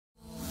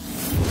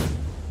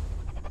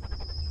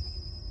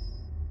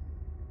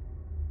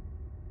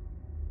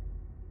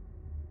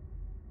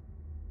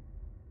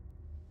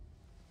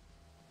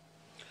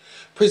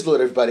Praise the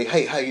Lord, everybody.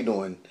 Hey, how you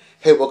doing?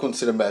 Hey, welcome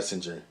to the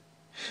Messenger.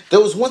 There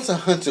was once a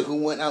hunter who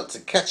went out to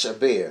catch a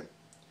bear.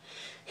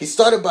 He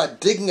started by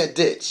digging a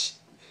ditch.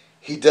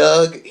 He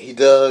dug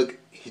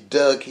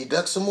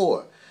some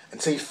more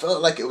until he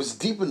felt like it was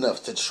deep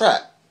enough to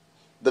trap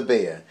the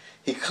bear.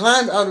 He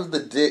climbed out of the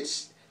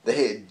ditch that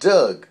he had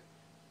dug,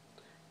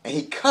 and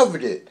he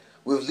covered it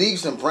with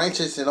leaves and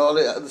branches and all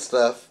that other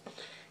stuff.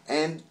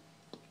 And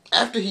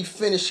after he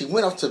finished, he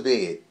went off to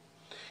bed.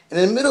 And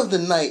in the middle of the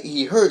night,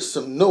 he heard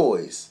some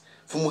noise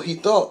from what he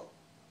thought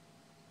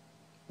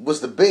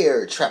was the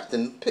bear trapped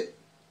in the pit.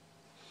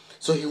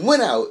 So he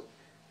went out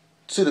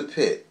to the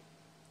pit,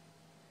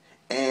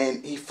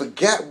 and he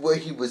forgot where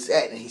he was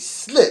at, and he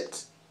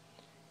slipped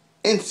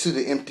into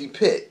the empty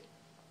pit.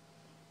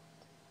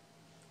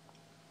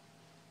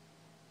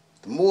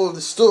 The moral of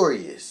the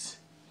story is,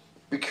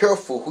 be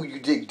careful who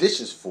you dig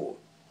ditches for.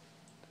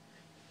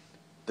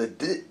 The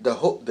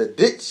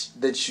ditch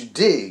that you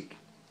dig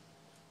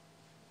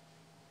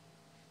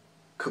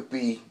could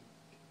be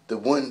the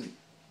one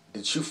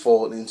that you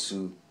fall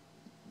into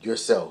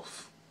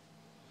yourself.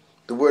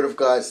 The word of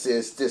God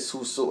says this: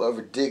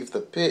 whosoever diggeth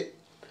a pit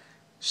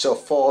shall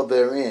fall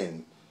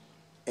therein,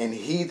 and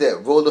he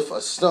that rolleth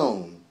a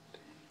stone,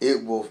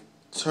 it will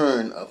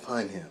turn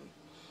upon him.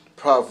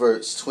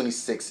 Proverbs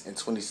 26 and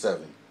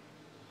 27.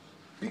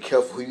 Be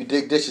careful who you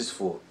dig ditches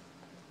for.